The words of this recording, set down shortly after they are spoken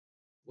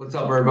What's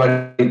up,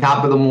 everybody?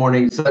 Top of the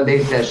morning,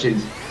 Sunday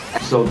sessions,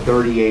 episode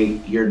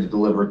 38, here to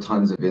deliver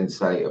tons of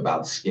insight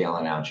about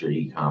scaling out your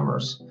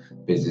e-commerce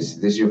business.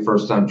 If this is your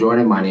first time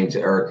joining, my name is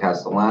Eric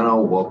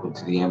Castellano. Welcome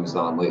to the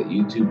Amazon Lit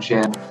YouTube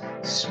channel.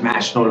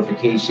 Smash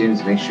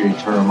notifications, make sure you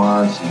turn them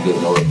on so you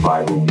get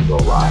notified when we go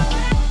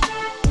live.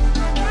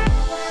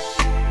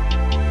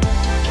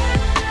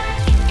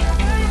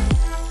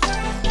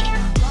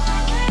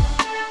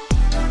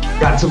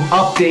 Got some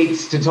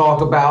updates to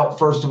talk about.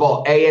 First of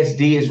all,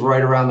 ASD is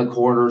right around the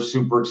corner.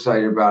 Super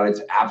excited about it.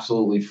 It's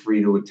absolutely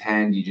free to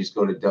attend. You just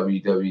go to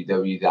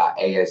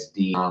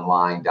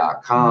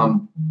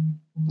www.asdonline.com.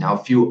 Now,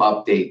 a few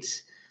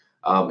updates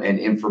and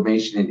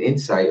information and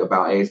insight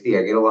about ASD.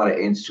 I get a lot of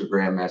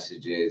Instagram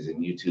messages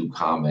and YouTube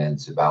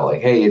comments about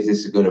like, hey, is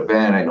this a good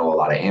event? I know a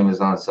lot of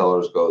Amazon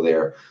sellers go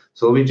there.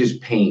 So let me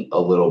just paint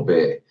a little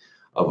bit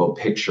of a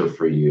picture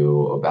for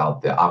you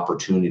about the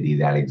opportunity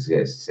that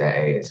exists at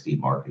ASD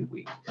Market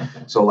Week.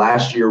 So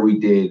last year we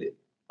did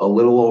a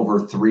little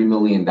over $3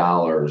 million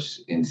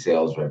in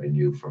sales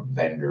revenue from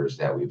vendors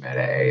that we met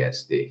at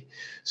ASD.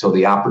 So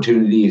the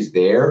opportunity is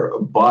there,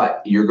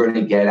 but you're going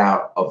to get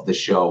out of the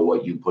show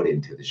what you put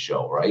into the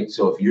show, right?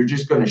 So if you're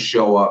just going to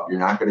show up, you're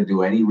not going to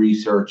do any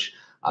research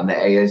on the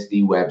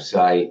ASD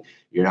website.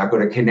 You're not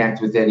going to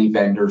connect with any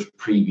vendors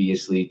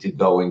previously to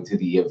going to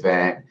the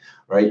event,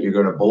 right? You're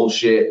going to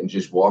bullshit and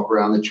just walk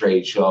around the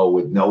trade show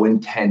with no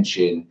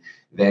intention.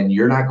 Then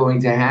you're not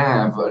going to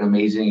have an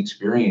amazing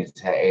experience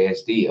at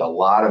ASD. A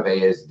lot of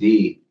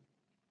ASD,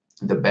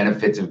 the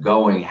benefits of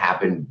going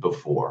happened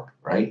before,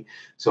 right?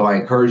 So I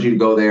encourage you to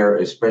go there,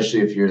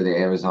 especially if you're in the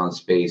Amazon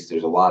space.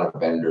 There's a lot of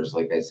vendors.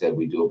 Like I said,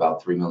 we do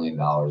about $3 million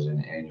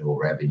in annual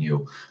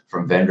revenue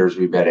from vendors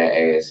we met at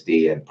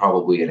ASD, and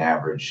probably an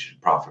average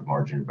profit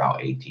margin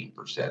about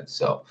 18%.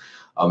 So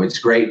it's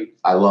great.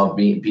 I love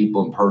meeting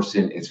people in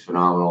person. It's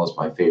phenomenal. It's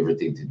my favorite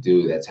thing to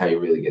do. That's how you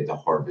really get to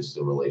harvest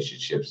the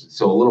relationships.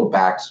 So a little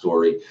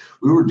backstory.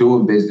 We were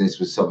doing business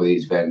with some of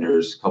these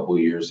vendors a couple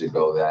of years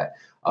ago that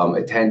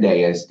attend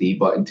ASD,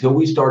 but until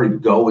we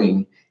started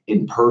going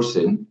in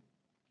person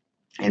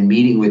and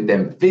meeting with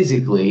them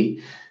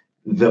physically,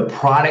 the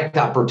product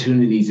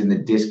opportunities and the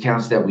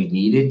discounts that we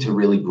needed to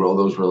really grow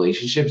those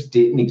relationships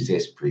didn't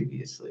exist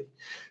previously.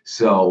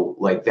 So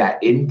like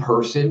that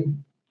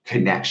in-person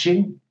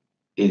connection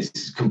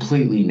is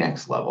completely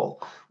next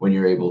level when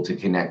you're able to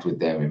connect with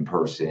them in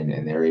person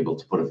and they're able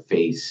to put a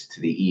face to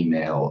the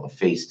email, a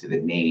face to the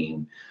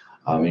name,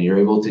 and you're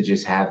able to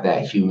just have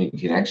that human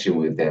connection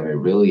with them. It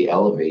really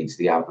elevates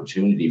the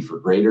opportunity for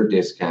greater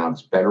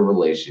discounts, better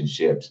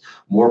relationships,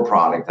 more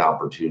product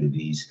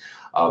opportunities,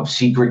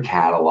 secret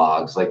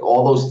catalogs, like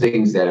all those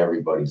things that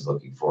everybody's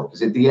looking for.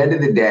 Because at the end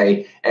of the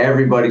day,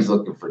 everybody's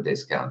looking for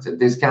discounts, and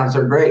discounts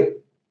are great,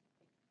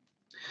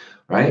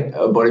 right?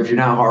 But if you're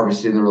not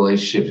harvesting the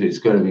relationships, it's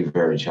going to be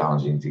very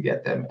challenging to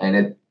get them.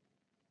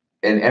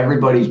 And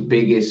everybody's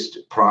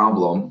biggest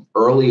problem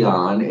early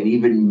on, and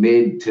even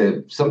mid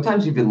to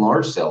sometimes even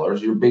large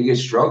sellers, your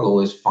biggest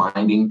struggle is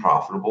finding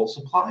profitable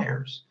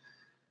suppliers.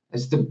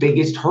 That's the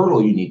biggest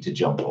hurdle you need to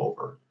jump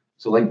over.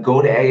 So like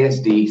go to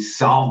ASD,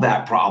 solve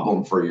that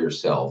problem for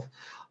yourself.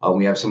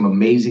 We have some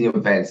amazing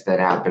events that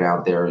happen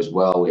out there as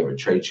well. We have a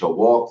trade show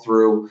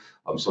walkthrough.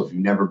 So if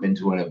you've never been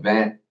to an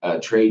event,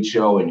 a trade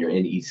show, and you're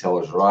in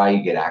eSellers Rye,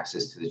 you get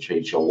access to the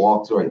trade show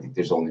walkthrough. I think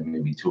there's only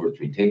maybe 2 or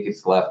 3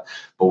 tickets left,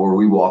 but where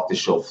we walk the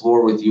show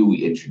floor with you,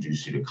 we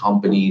introduce you to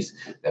companies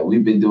that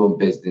we've been doing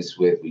business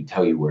with. We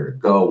tell you where to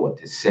go, what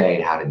to say,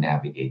 how to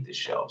navigate the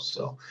show.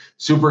 So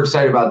super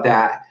excited about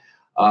that.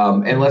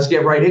 And let's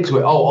get right into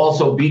it. Oh,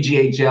 also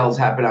BGHLs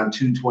happen on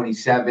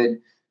 2/27.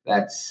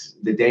 That's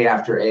the day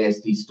after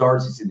ASD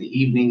starts. It's in the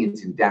evening.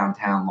 It's in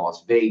downtown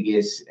Las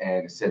Vegas.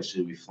 And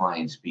essentially we fly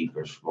in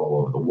speakers from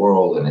all over the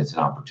world. And it's an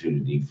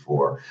opportunity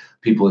for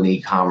people in the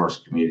e-commerce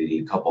community,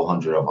 a couple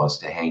hundred of us,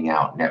 to hang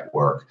out,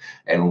 network,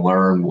 and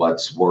learn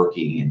what's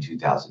working in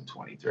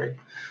 2023.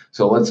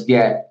 So let's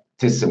get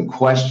to some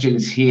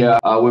questions here.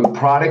 When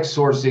product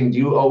sourcing, do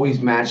you always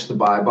match the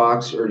buy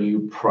box or do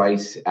you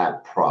price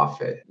at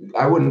profit?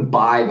 I wouldn't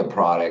buy the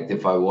product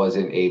if I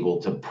wasn't able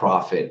to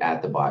profit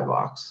at the buy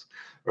box.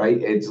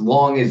 Right? As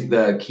long as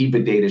the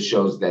Keepa data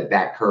shows that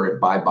that current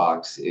buy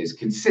box is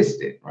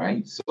consistent,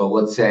 right? So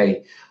let's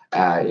say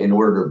in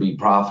order to be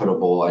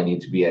profitable, I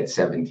need to be at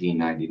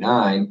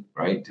 $17.99,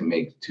 right? To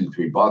make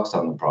 $2-3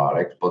 on the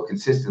product, but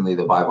consistently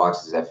the buy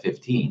box is at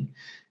 15.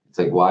 It's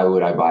like, why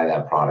would I buy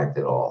that product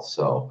at all?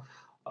 So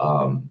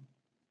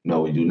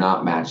no, we do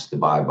not match the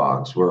buy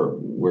box.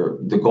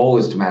 The goal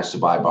is to match the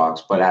buy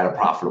box, but at a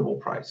profitable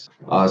price.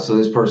 So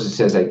this person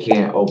says, I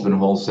can't open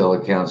wholesale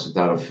accounts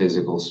without a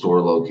physical store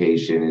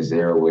location. Is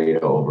there a way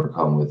to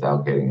overcome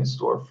without getting a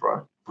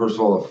storefront? First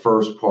of all, the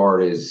first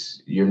part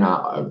is you're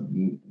not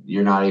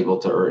able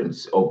to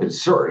open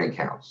certain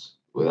accounts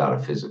without a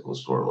physical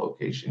store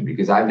location,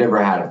 because I've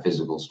never had a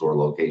physical store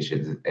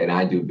location, and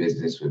I do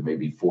business with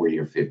maybe 40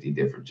 or 50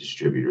 different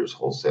distributors,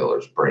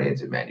 wholesalers,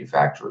 brands, and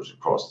manufacturers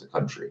across the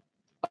country.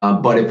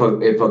 But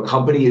if a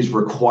company is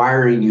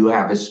requiring you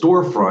have a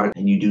storefront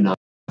and you do not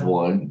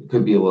one, it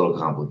could be a little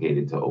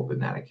complicated to open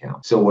that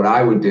account. So what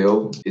I would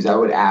do is I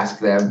would ask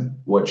them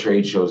what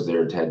trade shows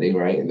they're attending,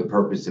 right? And the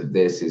purpose of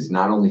this is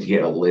not only to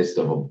get a list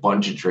of a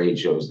bunch of trade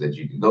shows that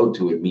you can go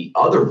to and meet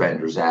other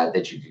vendors at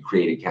that you could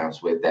create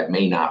accounts with that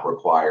may not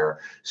require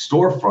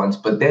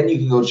storefronts, but then you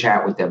can go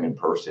chat with them in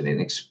person and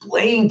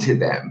explain to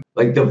them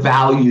like the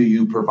value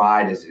you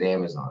provide as an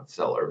Amazon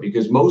seller.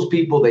 Because most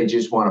people, they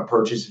just want to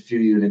purchase a few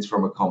units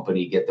from a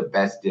company, get the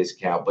best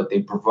discount, but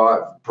they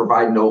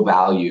provide no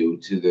value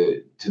to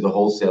the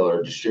wholesaler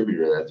or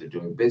distributor that they're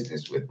doing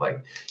business with.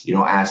 Like,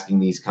 asking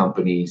these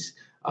companies,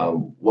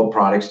 what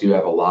products do you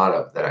have a lot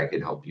of that I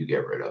can help you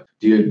get rid of?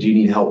 Do you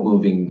need help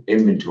moving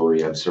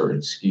inventory on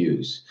certain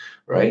SKUs,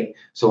 right?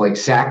 So like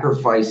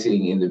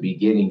sacrificing in the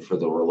beginning for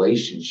the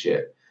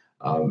relationship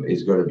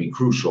is going to be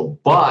crucial,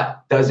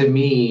 but doesn't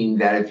mean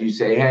that if you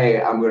say,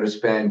 hey, I'm going to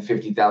spend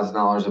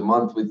 $50,000 a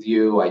month with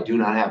you, I do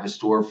not have a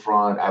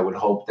storefront, I would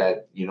hope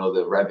that,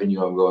 the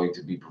revenue I'm going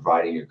to be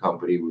providing your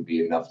company would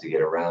be enough to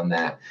get around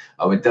that.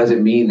 It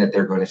doesn't mean that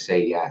they're going to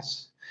say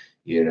yes,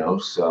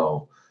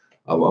 so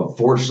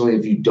unfortunately,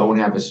 if you don't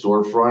have a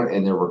storefront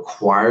and they're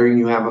requiring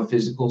you have a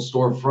physical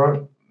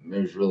storefront,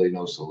 there's really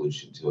no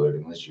solution to it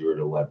unless you were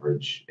to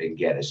leverage and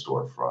get a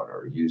storefront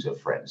or use a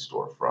friend's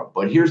storefront.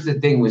 But here's the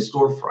thing with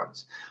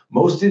storefronts.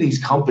 Most of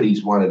these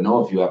companies want to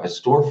know if you have a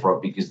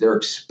storefront because they're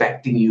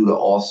expecting you to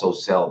also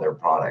sell their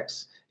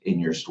products in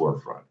your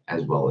storefront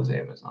as well as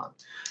Amazon,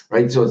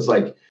 right? So it's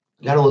like,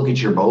 you got to look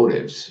at your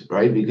motives,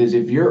 right? Because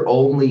if you're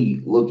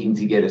only looking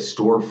to get a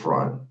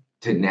storefront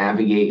to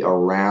navigate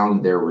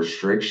around their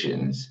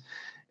restrictions,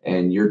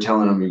 and you're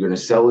telling them you're going to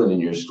sell it in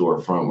your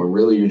storefront, when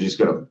really you're just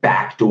going to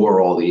backdoor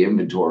all the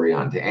inventory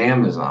onto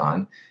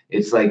Amazon,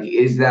 it's like,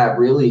 is that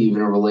really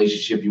even a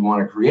relationship you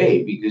want to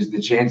create? Because the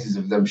chances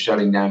of them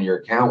shutting down your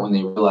account when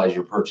they realize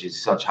you're purchasing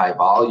such high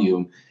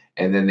volume,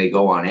 and then they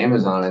go on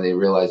Amazon and they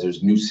realize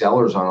there's new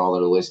sellers on all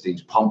their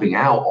listings pumping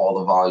out all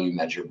the volume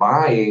that you're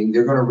buying,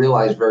 they're going to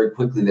realize very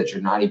quickly that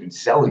you're not even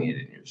selling it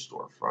in your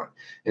storefront.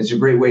 It's a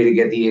great way to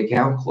get the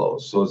account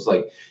closed. So it's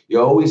like, you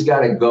always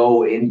got to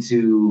go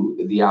into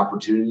the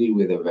opportunity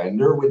with a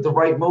vendor with the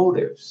right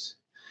motives,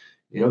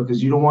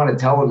 because you don't want to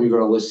tell them you're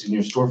going to list in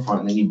your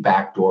storefront and then you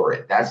backdoor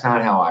it. That's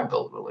not how I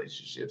build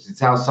relationships. It's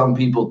how some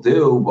people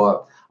do,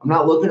 but I'm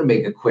not looking to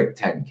make a quick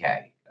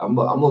 10K. I'm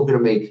looking to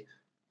make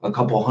a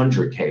couple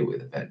 $100K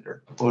with a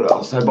vendor. What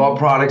else? I bought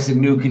products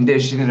in new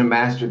condition in a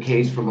master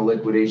case from a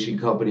liquidation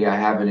company. I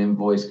have an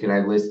invoice. Can I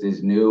list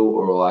as new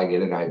or will I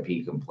get an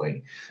IP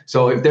complaint?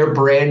 So if they're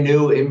brand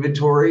new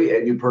inventory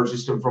and you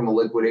purchased them from a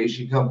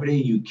liquidation company,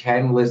 you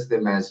can list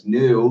them as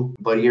new.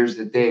 But here's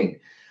the thing.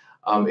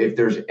 If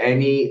there's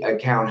any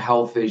account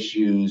health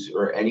issues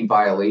or any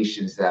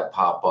violations that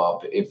pop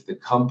up, if the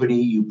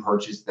company you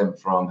purchased them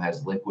from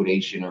has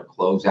liquidation or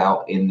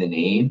closeout in the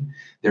name,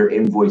 their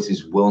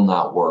invoices will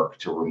not work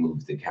to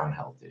remove the account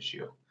health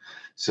issue.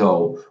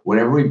 So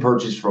whenever we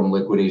purchase from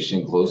liquidation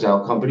and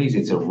closeout companies,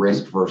 it's a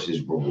risk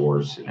versus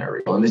reward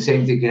scenario. And the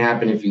same thing can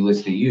happen if you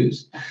list a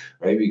used,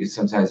 right? Because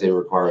sometimes they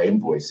require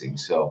invoicing.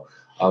 So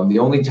the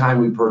only time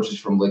we purchase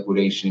from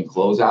liquidation and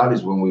closeout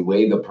is when we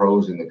weigh the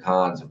pros and the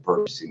cons of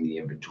purchasing the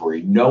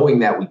inventory, knowing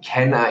that we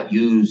cannot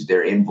use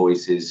their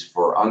invoices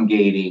for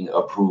ungating,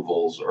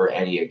 approvals, or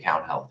any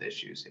account health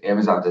issues.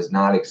 Amazon does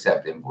not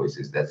accept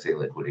invoices that say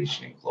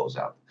liquidation and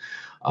closeout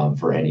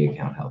for any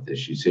account health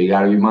issues. So you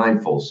got to be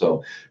mindful.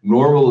 So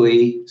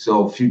normally,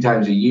 a few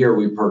times a year,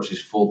 we purchase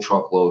full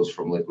truckloads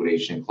from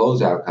liquidation and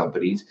closeout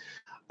companies.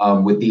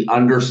 With the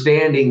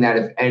understanding that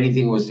if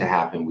anything was to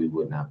happen, we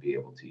would not be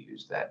able to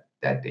use that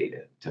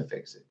data to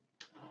fix it.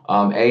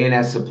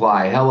 A&S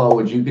Supply. Hello,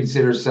 would you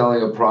consider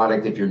selling a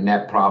product if your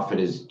net profit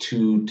is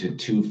 $2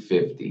 to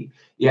 $250?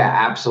 Yeah,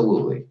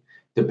 absolutely.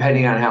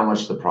 Depending on how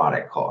much the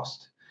product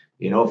cost.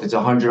 If it's a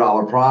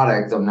 $100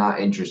 product, I'm not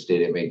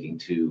interested in making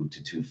 $2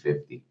 to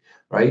 $250,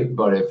 right?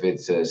 But if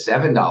it's a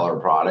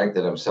 $7 product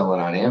that I'm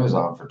selling on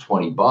Amazon for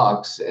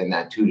 $20 and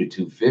that $2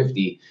 to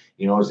 $250,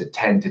 is a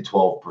 10 to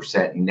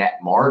 12% net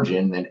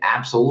margin, then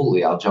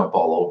absolutely I'll jump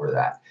all over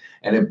that.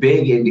 And a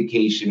big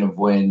indication of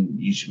when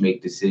you should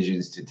make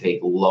decisions to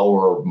take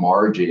lower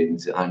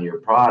margins on your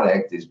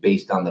product is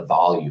based on the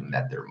volume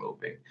that they're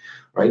moving,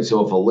 right?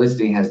 So if a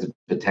listing has the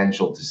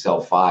potential to sell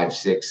 5,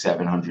 6,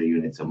 700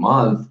 units a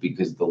month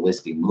because the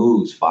listing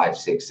moves 5,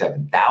 6,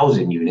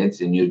 7,000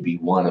 units and you'd be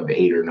one of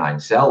 8 or 9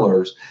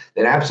 sellers,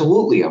 then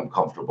absolutely I'm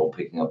comfortable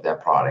picking up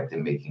that product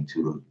and making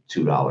 $2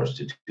 to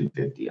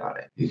 $250 on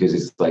it. Because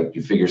it's like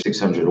you figure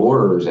 600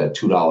 orders at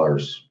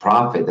 $2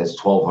 profit, that's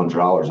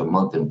 $1,200 a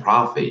month in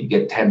profit. You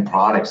get 10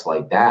 products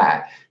like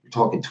that,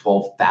 talking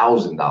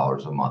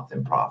 $12,000 a month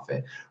in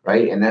profit,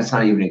 right? And that's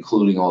not even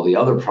including all the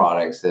other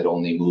products that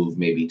only move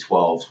maybe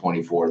 12,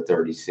 24,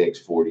 36,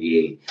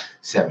 48,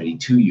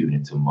 72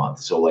 units a month.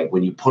 So like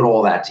when you put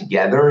all that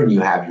together and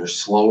you have your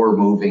slower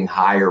moving,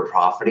 higher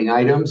profiting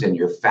items and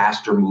your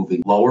faster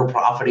moving, lower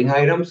profiting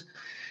items,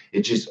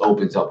 it just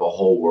opens up a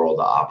whole world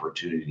of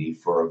opportunity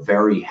for a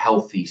very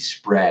healthy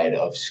spread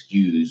of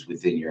SKUs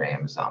within your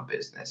Amazon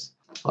business.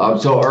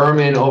 So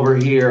Ermin over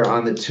here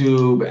on the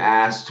tube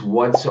asked,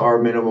 what's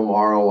our minimum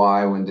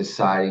ROI when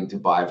deciding to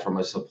buy from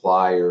a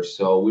supplier?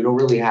 So we don't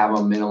really have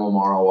a minimum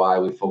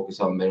ROI. We focus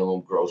on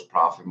minimum gross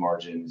profit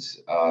margins.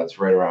 It's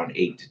right around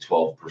 8 to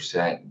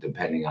 12%,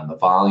 depending on the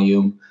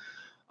volume.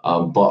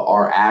 But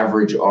our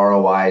average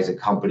ROI as a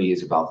company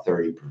is about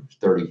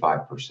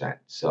 35%.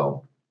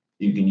 So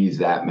you can use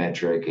that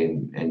metric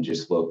and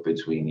just look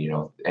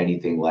between,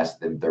 anything less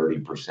than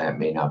 30%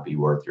 may not be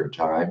worth your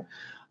time.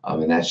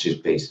 And that's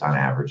just based on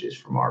averages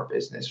from our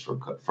business,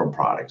 from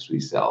products we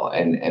sell.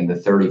 And the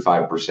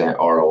 35%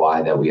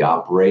 ROI that we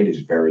operate is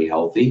very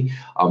healthy,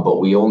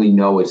 but we only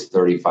know it's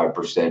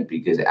 35%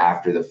 because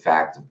after the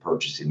fact of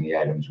purchasing the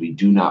items, we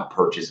do not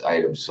purchase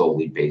items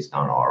solely based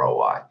on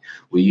ROI.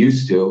 We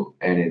used to,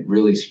 and it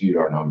really skewed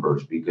our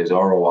numbers because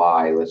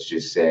ROI, let's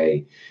just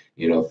say,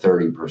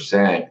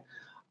 30%.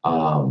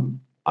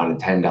 On a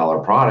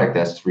 $10 product,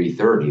 that's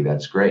 $330.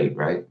 That's great,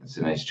 right? That's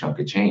a nice chunk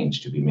of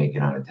change to be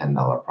making on a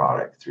 $10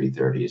 product,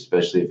 $330,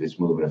 especially if it's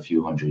moving a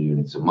few hundred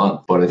units a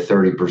month. But a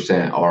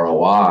 30%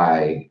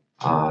 ROI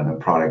on a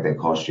product that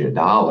costs you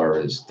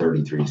 $1 is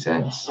 33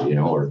 cents,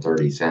 or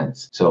 30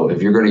 cents. So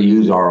if you're going to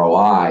use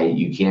ROI,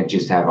 you can't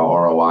just have a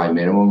ROI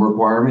minimum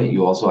requirement.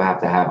 You also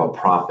have to have a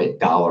profit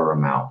dollar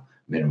amount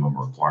minimum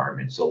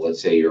requirement. So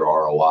let's say your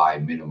ROI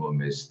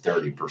minimum is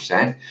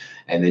 30%,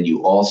 and then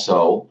you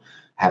also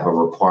have a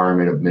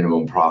requirement of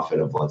minimum profit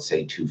of, let's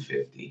say,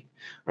 250,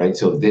 right?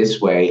 So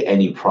this way,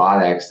 any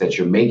products that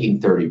you're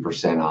making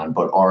 30% on,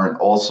 but aren't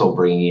also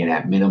bringing in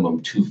at minimum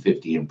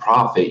 250 in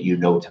profit,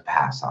 to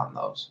pass on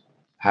those.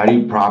 How do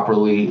you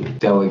properly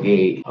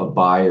delegate a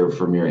buyer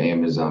from your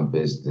Amazon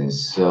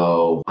business?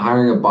 So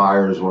hiring a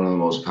buyer is one of the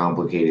most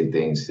complicated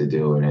things to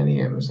do in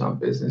any Amazon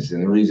business.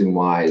 And the reason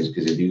why is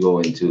because if you go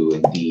into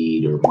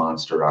Indeed or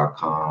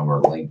Monster.com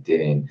or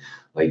LinkedIn,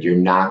 you're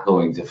not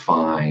going to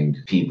find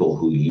people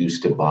who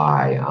used to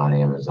buy on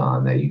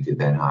Amazon that you could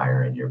then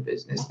hire in your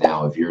business.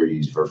 Now, if you're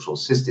use virtual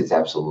assistants,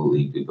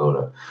 absolutely, you could go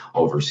to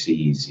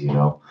overseas,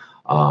 in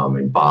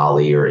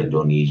Bali or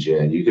Indonesia,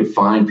 and you could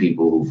find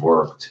people who've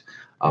worked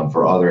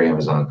for other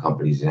Amazon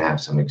companies and have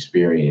some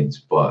experience.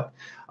 But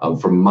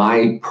from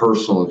my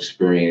personal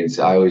experience,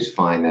 I always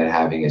find that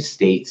having a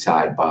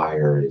stateside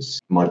buyer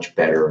is much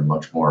better and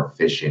much more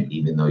efficient,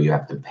 even though you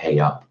have to pay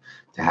up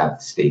to have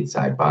the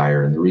stateside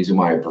buyer. And the reason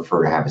why I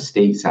prefer to have a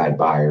stateside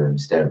buyer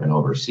instead of an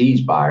overseas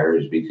buyer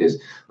is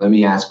because, let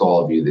me ask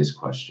all of you this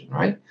question,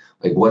 right?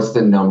 What's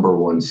the number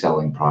one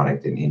selling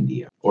product in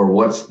India? Or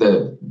what's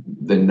the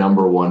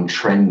number one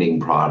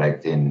trending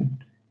product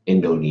in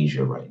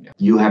Indonesia right now?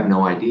 You have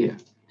no idea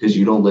because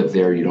you don't live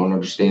there. You don't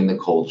understand the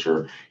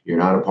culture. You're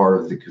not a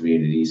part of the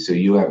community. So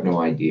you have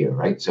no idea,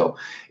 right? So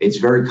it's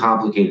very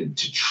complicated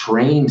to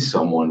train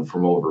someone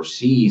from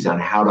overseas on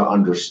how to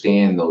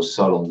understand those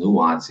subtle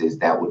nuances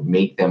that would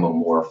make them a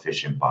more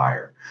efficient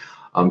buyer.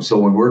 So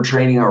when we're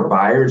training our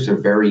buyers, a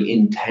very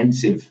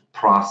intensive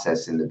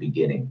process in the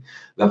beginning.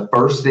 The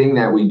first thing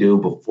that we do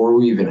before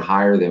we even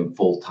hire them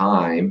full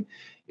time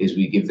is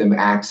we give them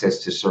access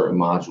to certain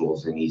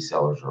modules in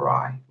eSellers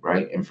RI,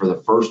 right? And for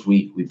the first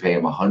week, we pay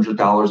them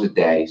 $100 a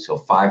day, so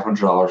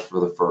 $500 for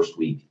the first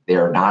week. They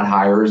are not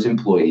hired as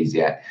employees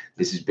yet.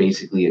 This is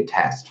basically a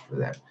test for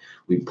them.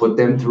 We put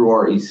them through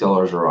our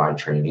eSellers RI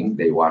training.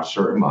 They watch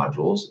certain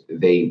modules.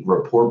 They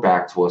report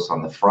back to us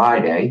on the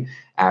Friday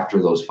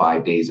after those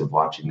 5 days of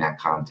watching that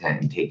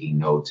content and taking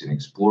notes and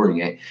exploring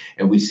it.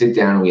 And we sit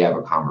down and we have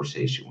a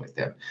conversation with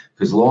them.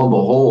 Because lo and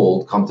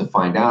behold, come to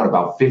find out,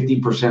 about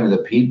 50% of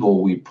the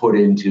people we put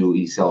into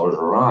eSellers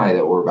RI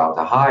that we're about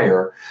to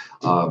hire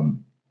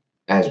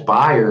as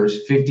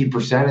buyers,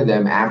 50% of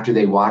them, after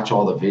they watch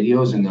all the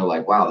videos and they're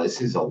like, wow,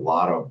 this is a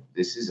lot of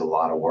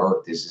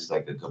work. This is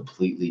like a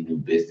completely new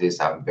business.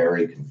 I'm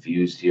very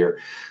confused here.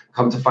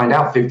 Come to find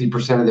out,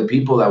 50% of the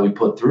people that we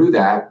put through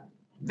that,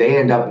 they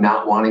end up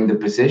not wanting the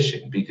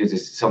position because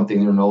it's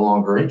something they're no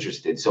longer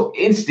interested. So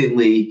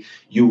instantly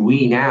you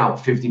wean out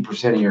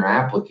 50% of your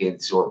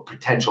applicants or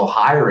potential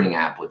hiring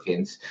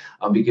applicants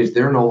because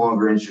they're no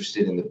longer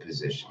interested in the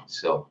position.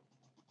 So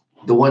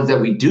the ones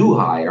that we do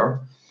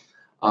hire,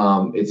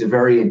 it's a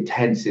very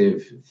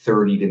intensive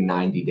 30 to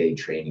 90 day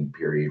training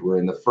period where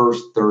in the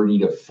first 30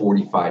 to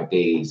 45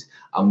 days,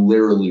 I'm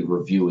literally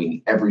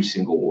reviewing every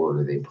single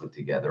order they put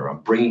together.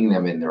 I'm bringing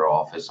them in their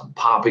office. I'm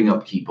popping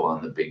up people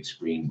on the big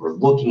screen. We're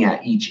looking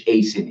at each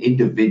ASIN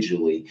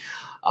individually.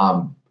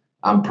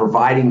 I'm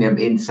providing them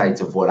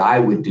insights of what I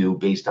would do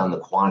based on the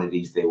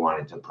quantities they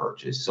wanted to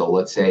purchase. So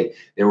let's say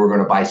they were going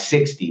to buy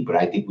 60, but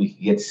I think we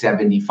could get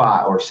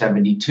 75 or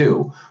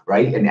 72,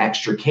 right? An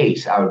extra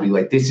case. I would be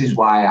like, this is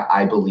why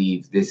I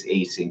believe this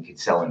ASIN could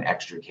sell an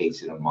extra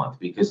case in a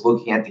month. Because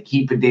looking at the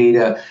Keepa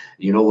data,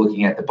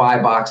 looking at the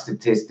buy box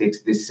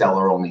statistics, this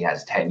seller only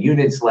has 10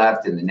 units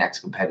left and the next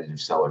competitive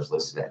seller is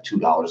listed at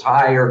 $2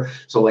 higher.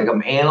 So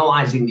I'm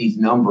analyzing these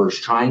numbers,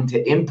 trying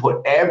to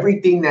input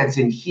everything that's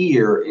in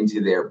here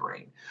into their brain.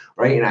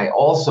 Right. And I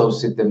also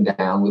sit them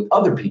down with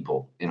other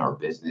people in our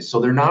business.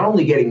 So they're not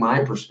only getting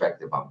my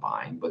perspective on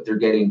buying, but they're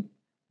getting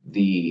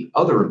the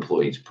other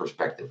employee's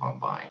perspective on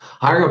buying.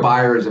 Hiring a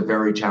buyer is a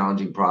very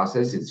challenging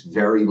process. It's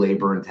very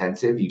labor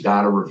intensive. You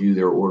got to review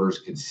their orders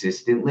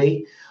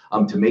consistently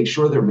to make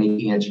sure they're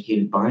making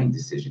educated buying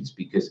decisions,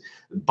 because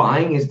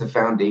buying is the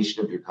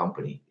foundation of your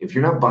company. If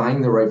you're not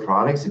buying the right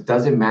products, it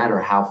doesn't matter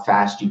how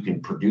fast you can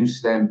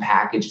produce them,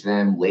 package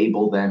them,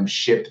 label them,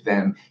 ship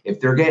them. If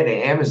they're getting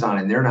to Amazon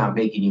and they're not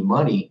making you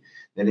money,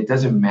 then it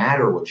doesn't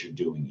matter what you're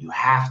doing. You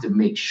have to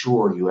make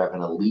sure you have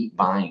an elite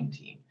buying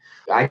team.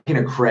 I can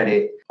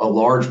accredit a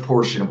large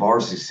portion of our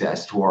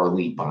success to our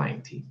elite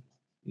buying team.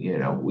 You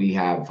know, we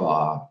have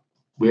a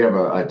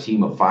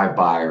team of 5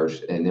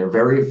 buyers, and they're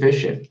very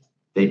efficient.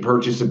 They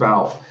purchase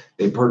about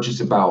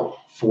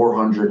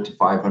 $400,000 to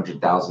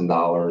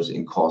 $500,000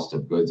 in cost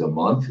of goods a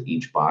month,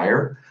 each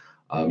buyer.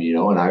 You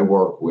know, and I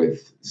work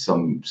with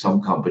some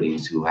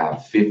companies who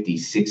have 50,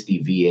 60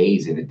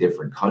 VAs in a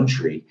different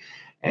country,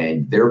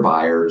 and their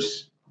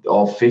buyers,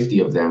 all 50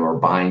 of them, are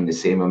buying the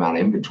same amount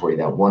of inventory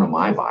that one of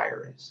my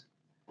buyers is.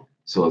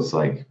 So it's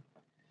like,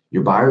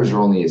 your buyers are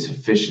only as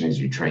efficient as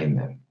you train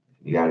them.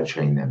 You got to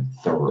train them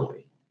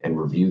thoroughly and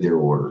review their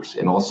orders,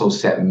 and also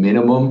set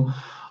minimum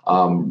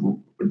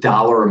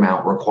dollar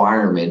amount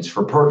requirements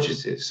for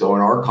purchases. So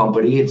in our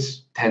company,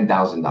 it's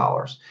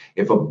 $10,000.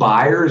 If a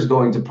buyer is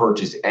going to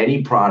purchase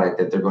any product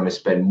that they're going to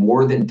spend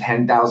more than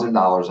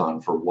 $10,000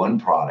 on for one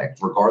product,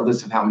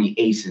 regardless of how many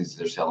ASINs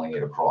they're selling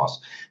it across,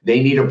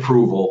 they need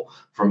approval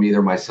from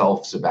either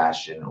myself,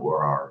 Sebastian,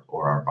 or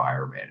our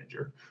buyer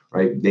manager.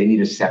 Right? They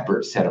need a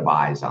separate set of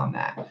eyes on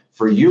that.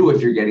 For you,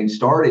 if you're getting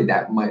started,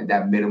 that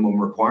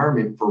minimum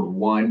requirement for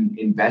one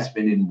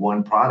investment in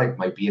one product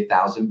might be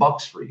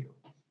 $1,000 for you.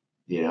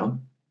 You know,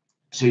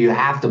 so you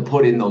have to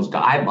put in those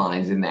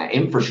guidelines in that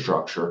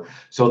infrastructure,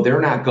 so they're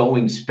not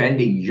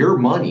spending your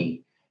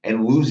money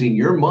and losing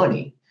your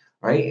money,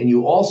 right? And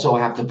you also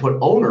have to put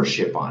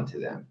ownership onto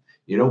them.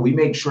 You know, we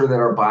make sure that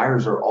our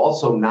buyers are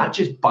also not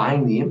just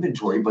buying the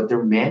inventory, but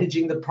they're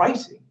managing the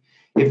pricing.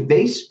 If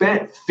they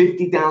spent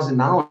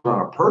 $50,000 on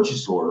a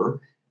purchase order,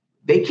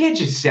 they can't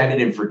just set it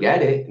and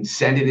forget it and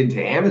send it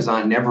into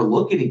Amazon, never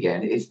look at it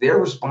again. It's their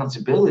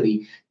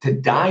responsibility to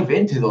dive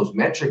into those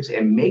metrics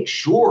and make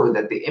sure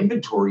that the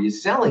inventory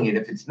is selling. And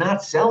if it's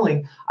not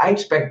selling, I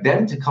expect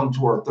them to come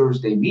to our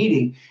Thursday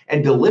meeting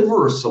and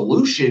deliver a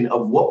solution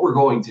of what we're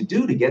going to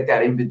do to get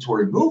that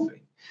inventory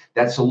moving.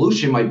 That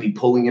solution might be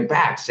pulling it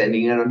back,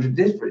 sending it under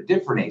different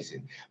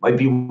ASIN, might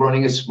be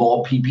running a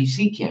small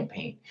PPC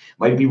campaign,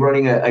 might be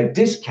running a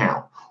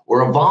discount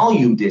or a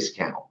volume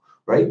discount.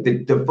 Right?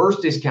 The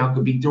first discount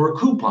could be through a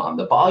coupon.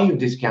 The volume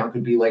discount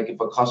could be like,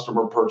 if a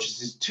customer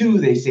purchases 2,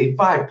 they save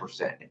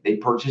 5%. If they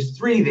purchase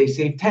 3, they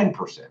save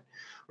 10%.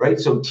 Right?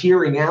 So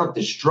tiering out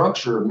the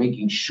structure and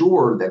making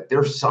sure that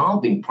they're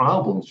solving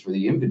problems for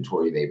the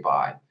inventory they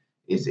buy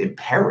is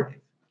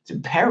imperative. It's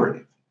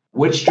imperative.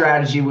 Which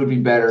strategy would be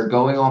better,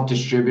 going off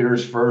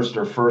distributors first,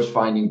 or first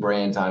finding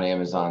brands on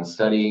Amazon,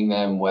 studying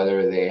them,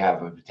 whether they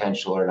have a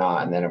potential or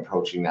not, and then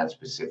approaching that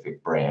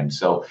specific brand?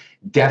 So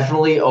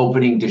definitely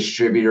opening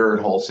distributor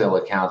and wholesale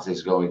accounts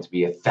is going to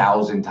be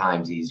 1,000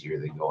 times easier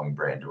than going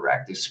brand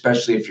direct,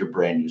 especially if you're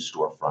brand new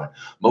storefront.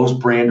 Most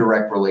brand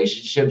direct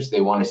relationships, they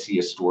want to see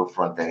a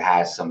storefront that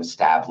has some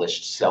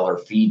established seller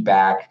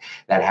feedback,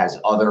 that has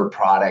other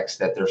products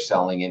that they're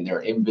selling in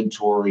their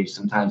inventory.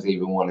 Sometimes they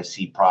even want to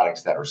see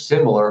products that are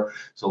similar.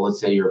 So let's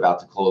say you're about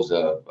to close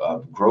a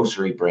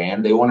grocery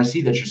brand. They want to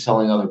see that you're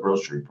selling other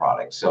grocery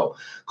products. So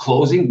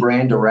closing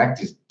brand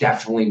direct is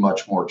definitely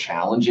much more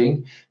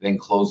challenging than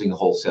closing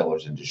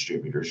wholesalers and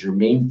distributors. Your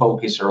main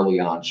focus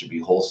early on should be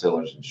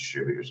wholesalers and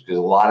distributors, because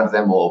a lot of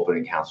them will open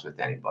accounts with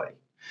anybody.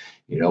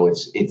 You know,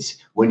 it's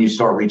when you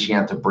start reaching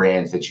out to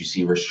brands that you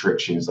see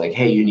restrictions like,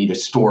 hey, you need a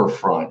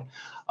storefront.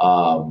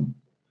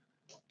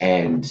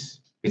 And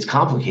it's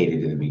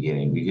complicated in the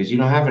beginning because you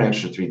don't have an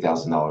extra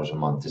 $3,000 a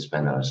month to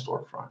spend on a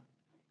storefront.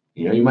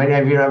 You know, you might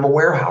even have a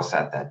warehouse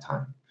at that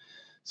time.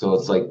 So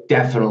it's like,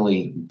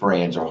 definitely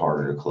brands are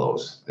harder to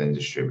close than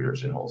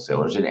distributors and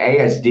wholesalers. And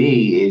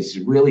ASD is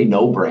really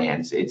no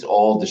brands. It's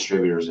all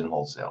distributors and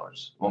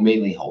wholesalers. Well,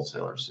 mainly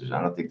wholesalers.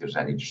 I don't think there's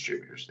any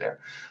distributors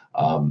there.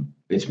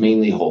 It's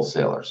mainly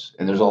wholesalers.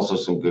 And there's also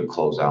some good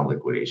closeout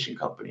liquidation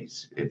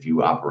companies. If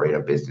you operate a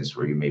business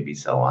where you maybe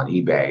sell on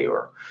eBay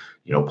or,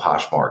 you know,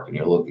 Poshmark, and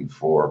you're looking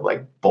for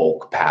like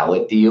bulk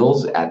pallet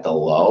deals at the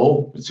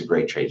low, it's a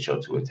great trade show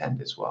to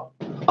attend as well.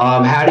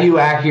 How do you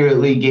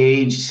accurately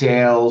gauge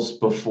sales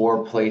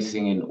before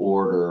placing an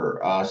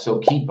order? So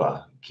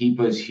Keepa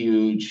is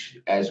huge,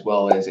 as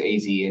well as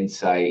AZ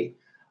Insight.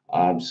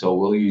 So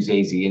we'll use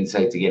AZ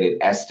Insight to get an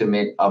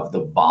estimate of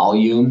the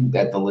volume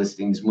that the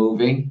listing's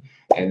moving.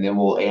 And then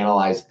we'll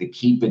analyze the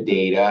Keepa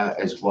data,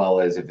 as well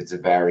as if it's a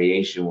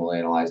variation, we'll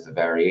analyze the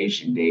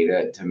variation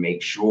data to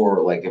make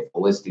sure, like if the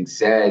listing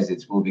says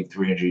it's moving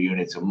 300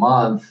 units a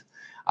month,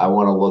 I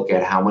want to look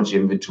at how much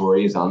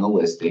inventory is on the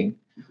listing,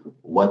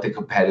 what the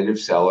competitive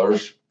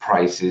sellers'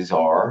 prices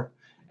are,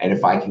 and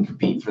if I can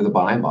compete for the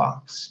buy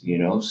box, you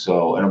know.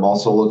 So, and I'm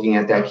also looking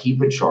at that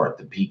Keepa chart,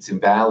 the peaks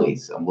and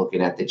valleys. I'm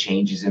looking at the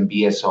changes in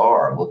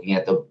BSR. I'm looking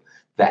at the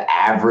the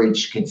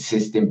average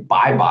consistent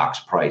buy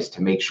box price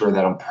to make sure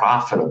that I'm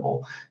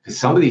profitable. Because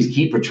some of these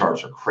keeper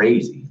charts are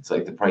crazy. It's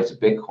like the price of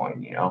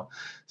Bitcoin, you know?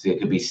 So it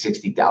could be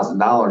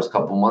 $60,000 a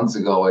couple months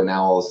ago, and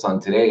now all of a sudden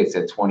today it's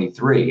at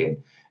 23.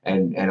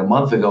 And a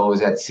month ago it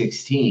was at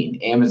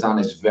 16. Amazon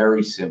is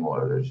very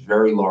similar. There's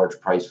very large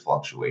price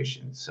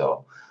fluctuations.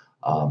 So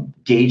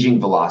gauging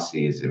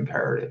velocity is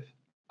imperative.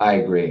 I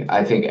agree.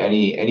 I think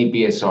any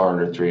BSR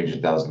under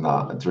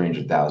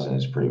 300,000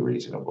 is pretty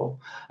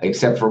reasonable,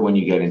 except for when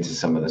you get into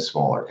some of the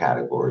smaller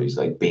categories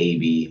like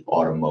baby,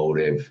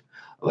 automotive.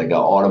 Like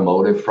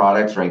automotive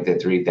products ranked at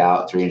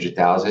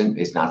 300,000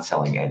 is not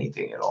selling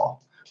anything at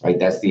all, right?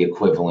 That's the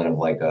equivalent of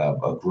like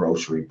a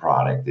grocery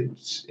product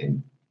that's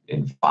in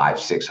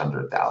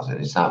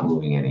 500,000-600,000. It's not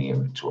moving any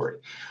inventory.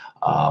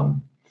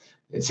 And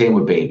same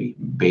with baby.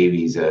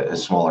 Baby's a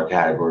smaller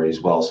category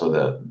as well, so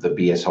the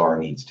BSR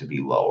needs to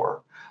be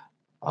lower.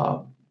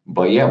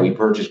 But yeah, we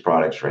purchase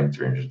products ranked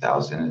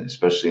 300,000,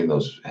 especially in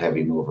those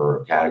heavy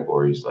mover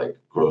categories like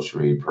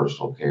grocery,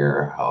 personal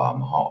care,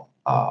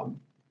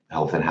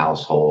 health and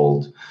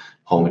household,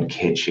 home and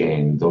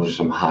kitchen. Those are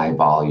some high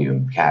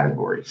volume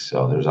categories.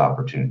 So there's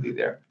opportunity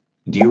there.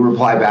 Do you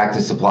reply back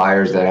to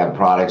suppliers that have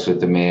products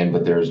with demand,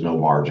 but there is no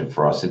margin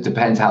for us? It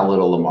depends how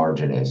little the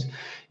margin is.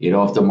 You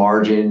know, if the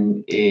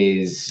margin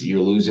is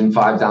you're losing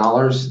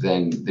 $5,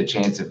 then the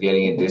chance of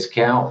getting a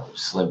discount,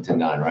 slim to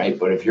none, right?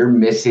 But if you're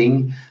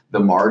missing the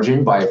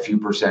margin by a few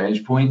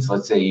percentage points,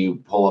 let's say you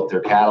pull up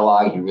their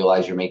catalog, you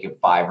realize you're making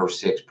 5 or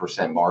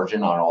 6%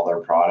 margin on all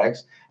their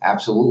products,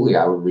 absolutely,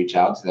 I would reach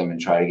out to them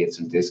and try to get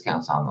some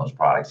discounts on those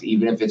products,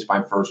 even if it's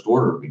my first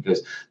order,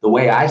 because the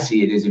way I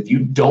see it is if you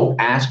don't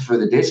ask for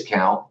the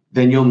discount,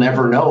 then you'll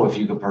never know if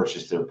you can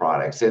purchase their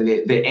products. And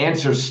the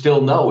answer is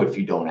still no if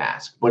you don't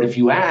ask. But if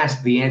you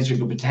ask, the answer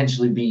could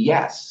potentially be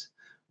yes,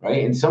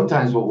 right? And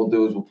sometimes what we'll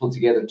do is we'll put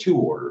together 2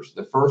 orders.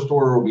 The first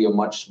order will be a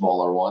much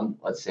smaller one,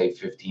 let's say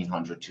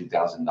 $1,500,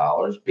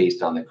 $2,000,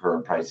 based on the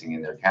current pricing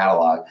in their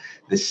catalog.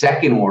 The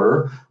second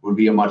order would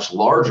be a much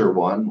larger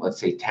one, let's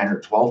say $10,000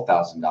 or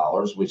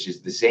 $12,000, which is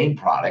the same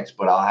products,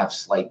 but I'll have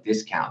slight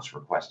discounts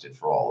requested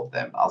for all of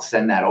them. I'll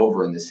send that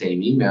over in the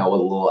same email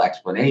with a little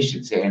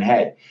explanation saying,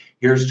 hey,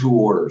 here's 2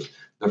 orders.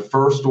 The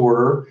first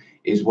order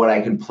is what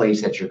I can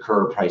place at your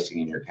current pricing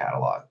in your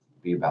catalog.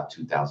 It'd be about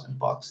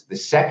 $2,000. The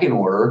second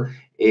order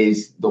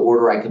is the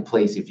order I can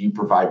place if you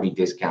provide me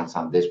discounts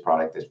on this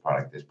product, this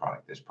product, this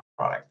product, this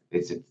product.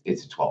 It's a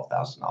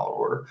 $12,000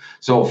 order.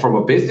 So from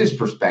a business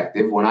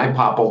perspective, when I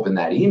pop open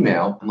that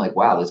email, I'm like,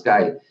 wow, this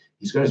guy,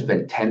 he's going to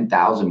spend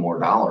 $10,000 more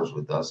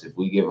with us if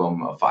we give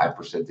him a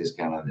 5%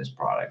 discount on this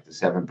product, the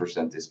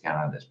 7% discount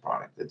on this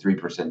product, the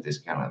 3%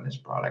 discount on this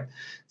product.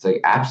 It's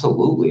like,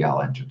 absolutely,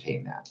 I'll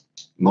entertain that.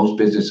 Most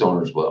business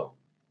owners will.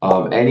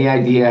 Any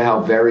idea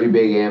how very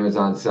big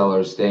Amazon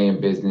sellers stay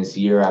in business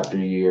year after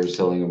year,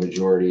 selling a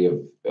majority of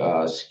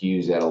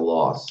SKUs at a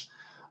loss?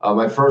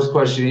 My first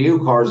question to you,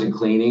 Cars and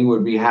Cleaning,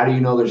 would be, how do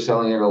you know they're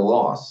selling at a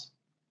loss?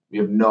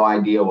 You have no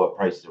idea what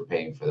price they're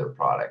paying for their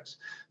products.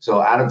 So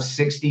out of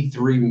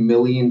 $63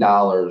 million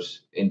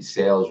in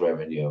sales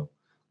revenue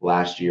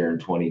last year in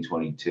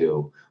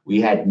 2022,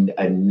 we had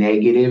a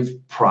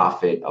negative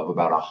profit of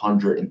about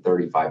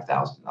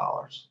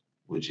 $135,000,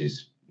 which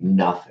is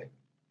nothing,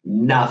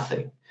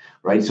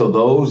 right? So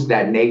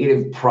that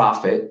negative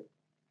profit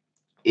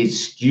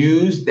is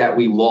SKUs that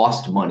we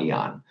lost money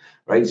on,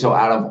 right? So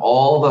out of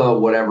all the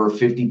whatever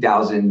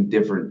 50,000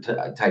 different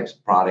types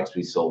of products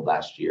we sold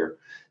last year,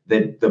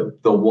 the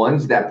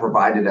ones that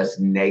provided us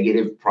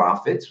negative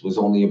profits was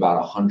only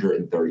about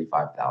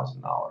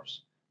 $135,000,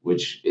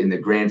 which in the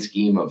grand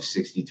scheme of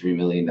 $63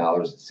 million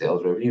in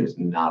sales revenue is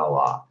not a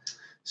lot.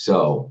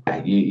 So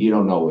you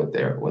don't know what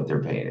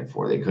they're paying it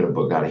for. They could have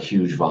got a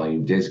huge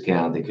volume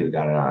discount. They could have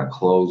got it on a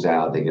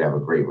closeout. They could have a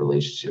great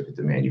relationship with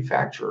the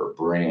manufacturer or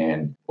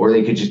brand, or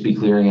they could just be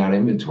clearing out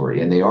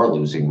inventory, and they are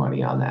losing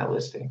money on that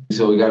listing.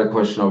 So we got a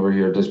question over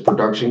here. Does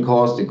production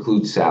cost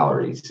include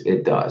salaries?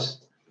 It does.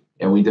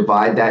 And we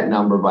divide that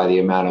number by the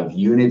amount of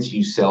units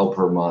you sell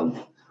per month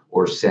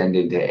or send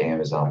into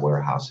Amazon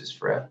warehouses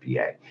for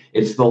FBA.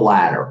 It's the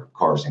latter,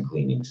 Cars and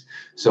Cleanings.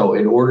 So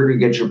in order to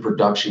get your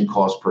production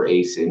cost per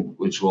ASIN,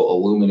 which will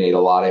illuminate a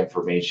lot of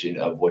information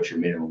of what your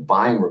minimum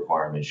buying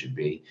requirement should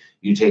be,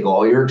 you take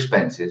all your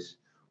expenses,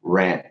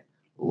 rent,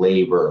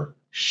 labor,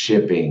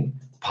 shipping,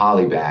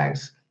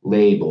 polybags,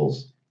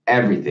 labels,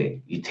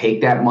 everything. You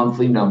take that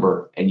monthly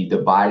number and you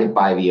divide it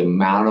by the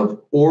amount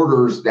of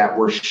orders that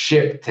were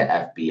shipped to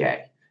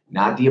FBA.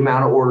 Not the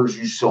amount of orders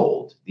you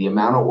sold, the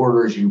amount of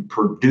orders you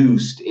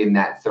produced in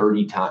that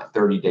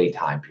 30-day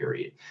time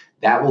period.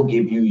 That will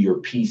give you your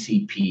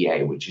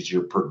PCPA, which is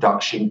your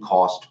production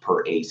cost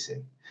per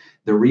ASIN.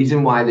 The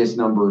reason why this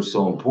number is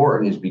so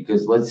important is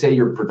because let's say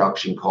your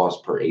production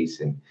cost per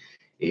ASIN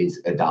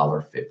is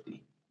 $1.50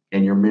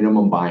 and your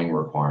minimum buying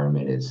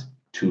requirement is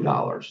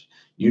 $2.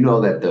 You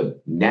know that the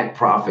net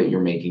profit you're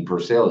making per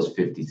sale is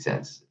 50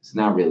 cents. It's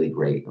not really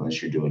great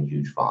unless you're doing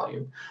huge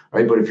volume,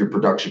 right? But if your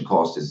production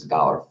cost is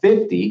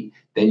 $1.50,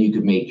 then you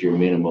could make your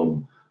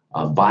minimum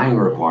buying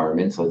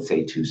requirements, let's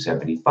say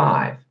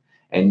 $2.75.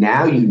 And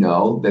now you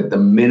know that the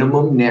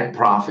minimum net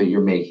profit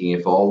you're making,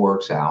 if all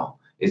works out,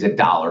 is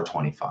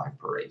 $1.25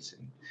 per ASIN.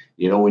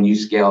 You know, when you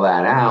scale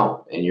that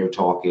out and you're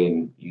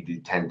talking, you do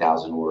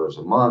 10,000 orders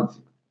a month,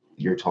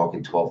 you're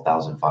talking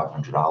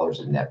 $12,500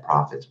 in net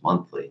profits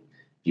monthly.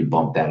 If you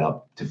bump that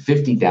up to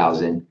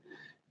 50,000,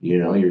 you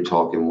know, you're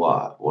talking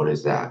what? What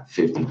is that?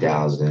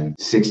 50,000,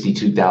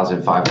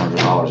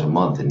 $62,500 a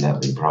month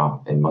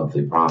in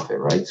monthly profit,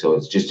 right? So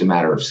it's just a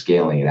matter of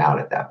scaling it out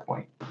at that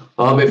point.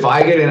 If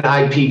I get an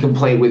IP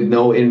complaint with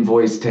no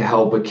invoice to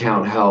help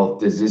account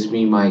health, does this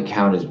mean my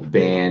account is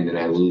banned and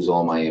I lose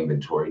all my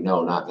inventory?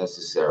 No, not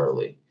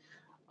necessarily.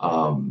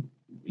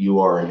 You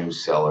are a new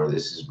seller.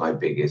 This is my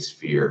biggest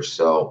fear.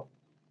 So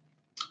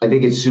I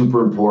think it's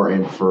super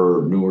important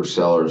for newer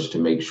sellers to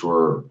make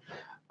sure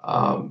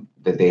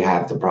that they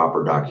have the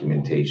proper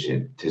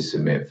documentation to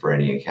submit for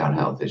any account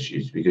health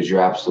issues, because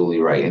you're absolutely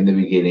right. In the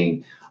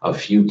beginning, a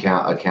few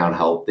account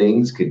health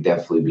things could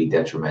definitely be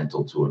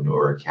detrimental to a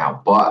newer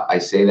account. But I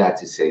say that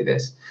to say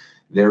this,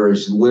 there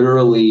is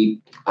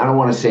literally, I don't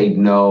want to say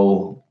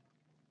no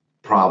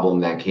problem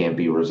that can't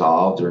be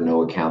resolved or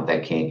no account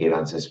that can't get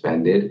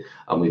unsuspended.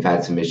 We've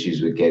had some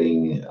issues with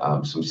getting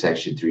some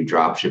Section 3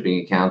 drop shipping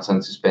accounts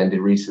unsuspended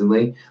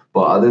recently.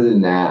 But other than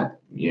that,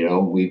 you know,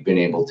 we've been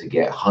able to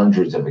get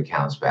hundreds of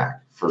accounts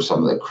back for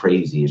some of the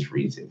craziest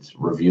reasons: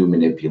 review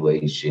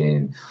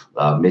manipulation,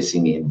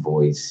 missing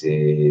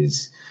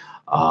invoices,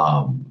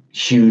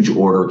 huge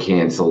order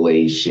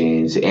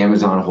cancellations,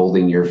 Amazon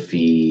holding your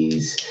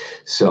fees.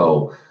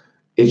 So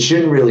it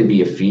shouldn't really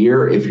be a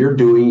fear. If you're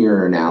doing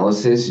your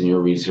analysis and you're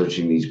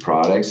researching these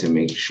products and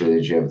making sure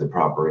that you have the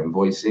proper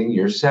invoicing,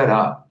 you're set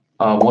up.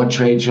 What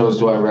trade shows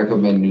do I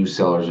recommend new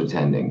sellers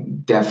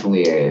attending?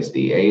 Definitely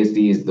ASD.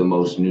 ASD is the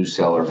most new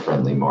seller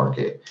friendly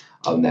market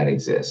that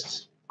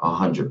exists,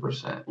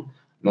 100%.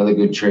 Another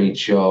good trade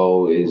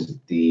show is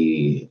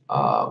the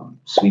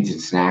Sweets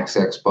and Snacks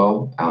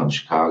Expo out in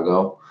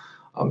Chicago.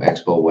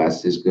 Expo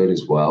West is good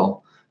as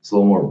well. It's a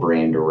little more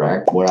brand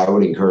direct. What I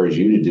would encourage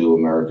you to do,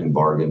 American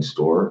Bargain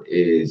Store,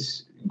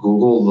 is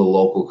Google the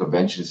local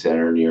convention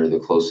center near the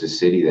closest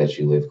city that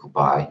you live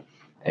by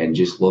and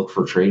just look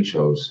for trade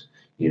shows.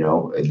 You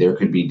know, there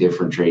could be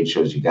different trade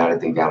shows. You got to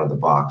think out of the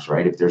box,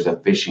 right? If there's a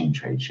fishing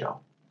trade show,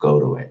 go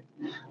to it,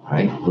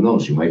 right? Who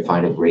knows? You might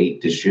find a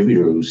great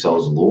distributor who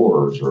sells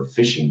lures or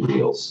fishing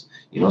reels,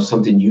 you know,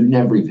 something you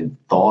never even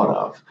thought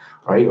of,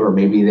 right? Or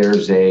maybe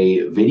there's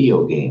a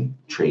video game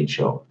trade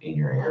show in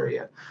your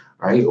area,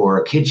 right? Or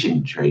a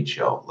kitchen trade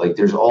show. Like,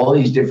 there's all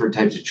these different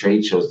types of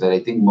trade shows that I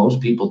think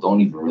most people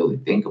don't even really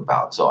think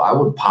about. So I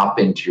would pop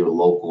into your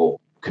local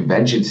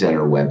convention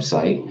center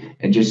website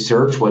and just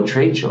search what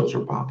trade shows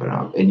are popping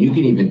up. And you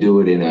can even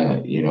do it in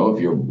a, you know, if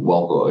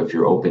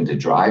you're open to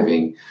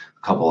driving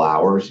a couple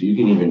hours, you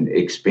can even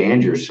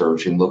expand your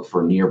search and look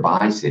for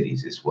nearby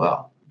cities as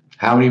well.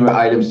 How many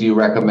items do you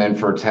recommend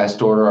for a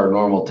test order? Our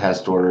normal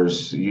test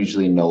orders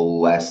usually no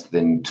less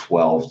than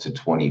 12 to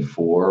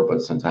 24,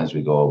 but sometimes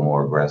we go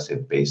more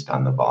aggressive based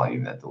on the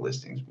volume that the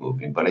listing's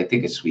moving. But I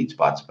think a sweet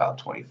spot's about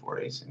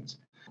 24 ASINs.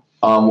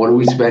 What are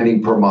we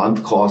spending per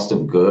month? Cost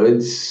of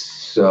goods.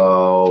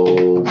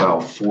 So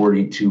about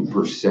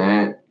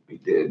 42%. We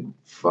did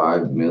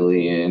 5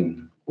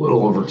 million, a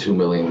little over $2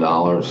 million.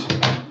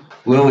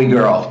 Lily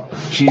girl,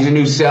 she's a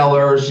new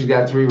seller. She's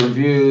got 3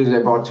 reviews.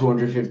 I bought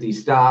 250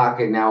 stock,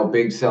 and now a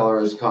big seller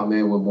has come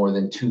in with more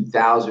than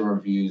 2,000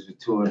 reviews with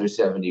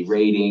 270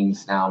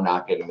 ratings. Now I'm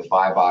not getting the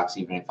buy box,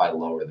 even if I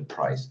lower the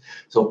price.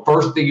 So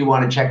first thing you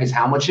want to check is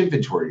how much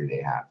inventory do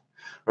they have,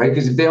 right?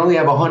 Because if they only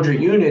have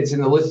 100 units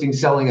and the listing's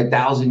selling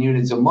 1,000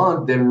 units a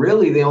month, then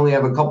really they only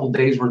have a couple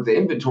days worth of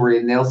inventory,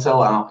 and they'll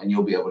sell out, and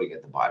you'll be able to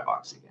get the buy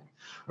box again.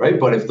 Right.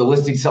 But if the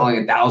listing's selling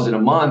 1,000 a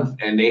month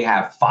and they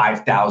have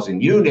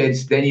 5,000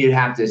 units, then you'd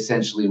have to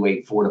essentially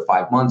wait 4 to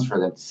 5 months for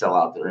them to sell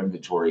out their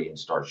inventory and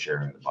start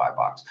sharing the buy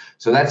box.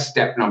 So that's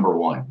step number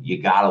 1.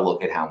 You got to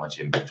look at how much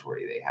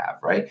inventory they have,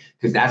 right?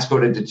 Because that's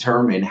going to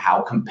determine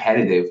how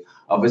competitive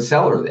of a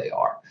seller they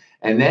are.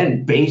 And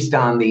then based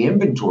on the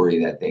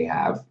inventory that they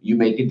have, you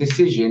make a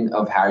decision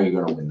of how you're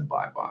going to win the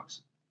buy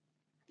box.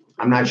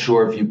 I'm not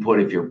sure if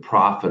you're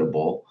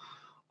profitable.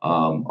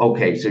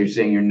 Okay, so you're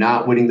saying you're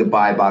not winning the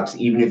buy box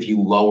even if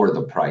you lower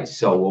the price.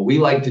 So what we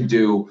like to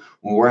do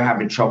when we're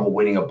having trouble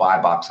winning a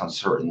buy box on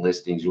certain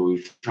listings, or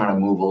we're trying to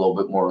move a little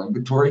bit more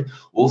inventory,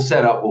 we'll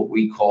set up what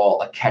we call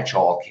a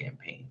catch-all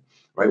campaign,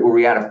 right? Where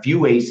we add a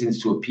few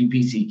ASINs to a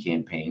PPC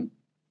campaign,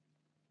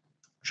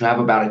 which have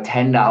about a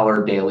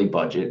 $10 daily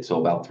budget, so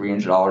about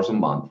 $300 a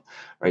month,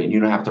 right? And you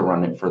don't have to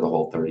run it for the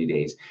whole 30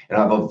 days.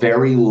 It'll have a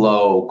very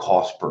low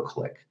cost per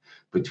click,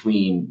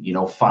 between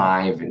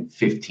 5 and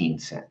 15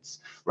 cents,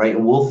 right?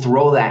 And we'll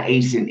throw that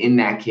ASIN in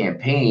that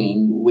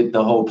campaign with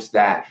the hopes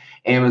that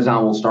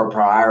Amazon will start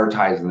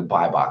prioritizing the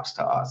buy box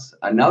to us.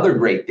 Another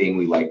great thing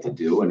we like to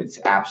do, and it's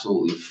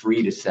absolutely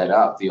free to set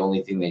up, the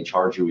only thing they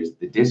charge you is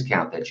the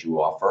discount that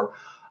you offer,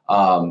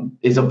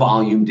 is a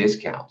volume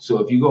discount. So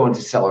if you go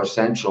into Seller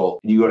Central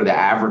and you go to the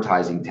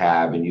advertising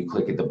tab and you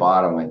click at the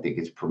bottom, I think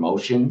it's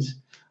promotions,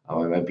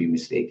 I might be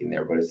mistaken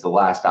there, but it's the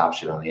last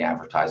option on the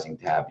advertising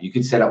tab. You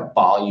can set up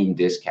volume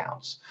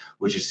discounts,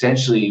 which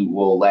essentially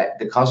will let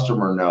the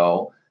customer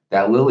know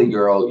that Lily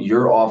Girl,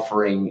 you're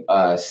offering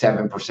a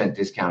 7%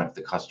 discount if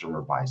the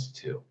customer buys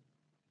two,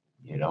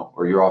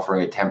 or you're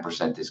offering a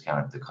 10%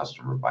 discount if the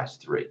customer buys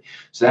three.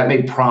 So that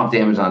may prompt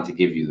Amazon to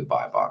give you the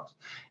buy box.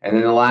 And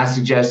then the last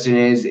suggestion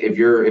is if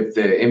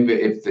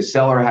the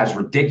seller has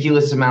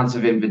ridiculous amounts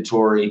of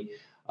inventory,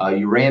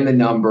 you ran the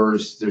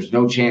numbers, there's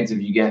no chance of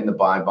you getting the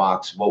buy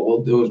box. What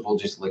we'll do is we'll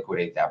just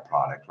liquidate that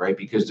product, right?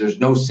 Because there's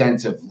no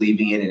sense of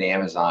leaving it in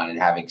Amazon and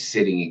having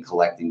sitting and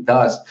collecting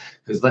dust.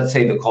 Because let's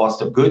say the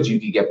cost of goods you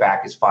could get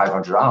back is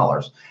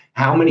 $500.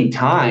 How many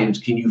times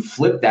can you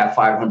flip that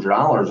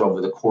 $500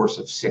 over the course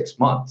of 6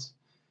 months?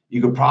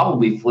 You could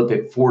probably flip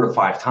it 4 to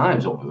 5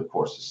 times over the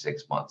course of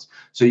 6 months.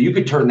 So you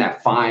could turn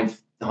that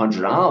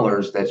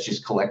 $500 that's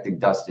just collecting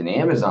dust in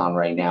Amazon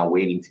right now,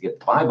 waiting to get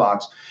the buy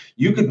box,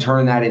 you could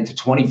turn that into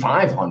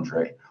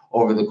 $2,500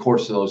 over the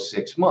course of those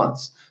 6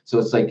 months. So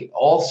it's like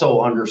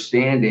also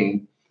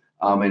understanding,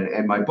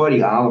 and my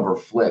buddy Oliver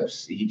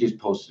Flips, he just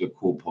posted a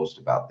cool post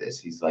about this.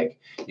 He's like,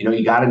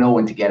 you got to know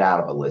when to get out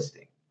of a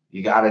listing.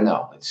 You got to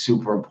know. It's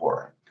super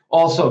important.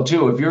 Also,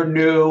 too, if you're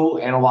new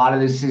and a lot of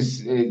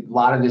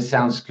this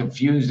sounds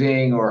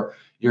confusing, or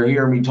you're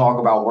hearing me talk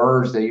about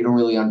words that you don't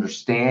really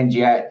understand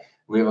yet,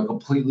 we have a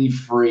completely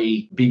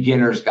free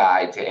beginner's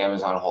guide to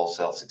Amazon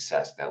wholesale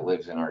success that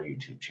lives in our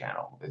YouTube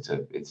channel. It's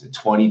a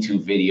 22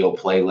 video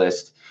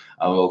playlist.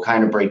 It'll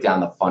kind of break down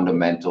the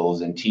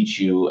fundamentals and teach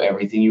you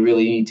everything you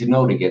really need to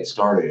know to get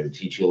started. It'll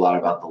teach you a lot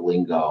about the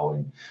lingo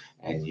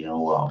and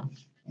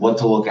what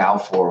to look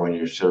out for when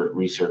you're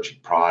researching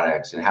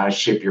products, and how to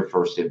ship your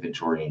first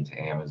inventory into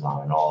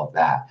Amazon and all of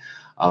that.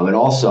 And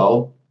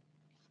also,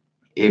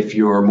 if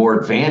you're a more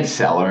advanced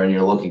seller and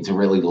you're looking to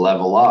really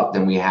level up,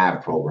 then we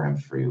have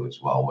programs for you as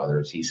well, whether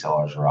it's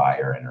eSellers or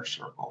or Inner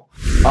Circle.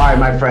 All right,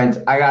 my friends,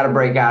 I got to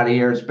break out of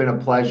here. It's been a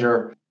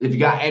pleasure. If you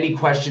got any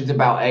questions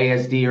about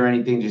ASD or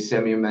anything, just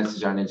send me a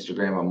message on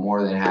Instagram. I'm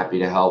more than happy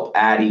to help.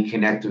 Addie,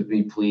 connect with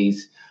me,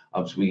 please,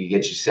 so we can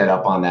get you set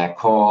up on that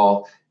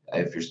call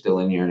if you're still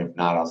in here. And if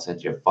not, I'll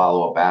send you a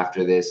follow-up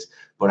after this.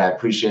 But I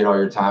appreciate all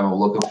your time. I'm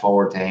looking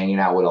forward to hanging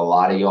out with a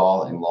lot of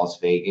y'all in Las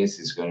Vegas.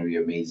 It's going to be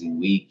an amazing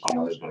week.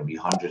 There's going to be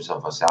hundreds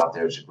of us out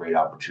there. It's a great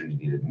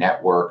opportunity to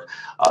network,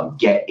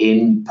 get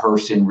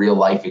in-person,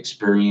 real-life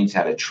experience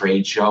at a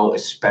trade show,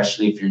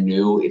 especially if you're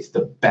new. It's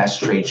the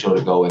best trade show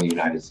to go in the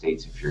United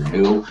States if you're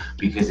new,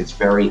 because it's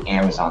very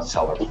Amazon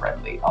seller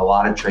friendly. A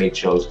lot of trade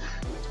shows,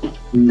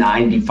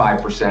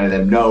 95% of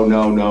them, no.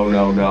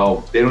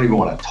 They don't even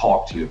want to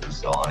talk to you if you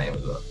sell on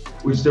Amazon,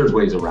 which there's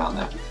ways around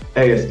that.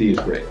 ASD is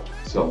great.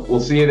 So we'll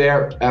see you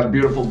there. Have a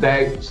beautiful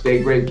day.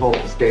 Stay grateful.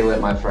 Stay lit,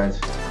 my friends.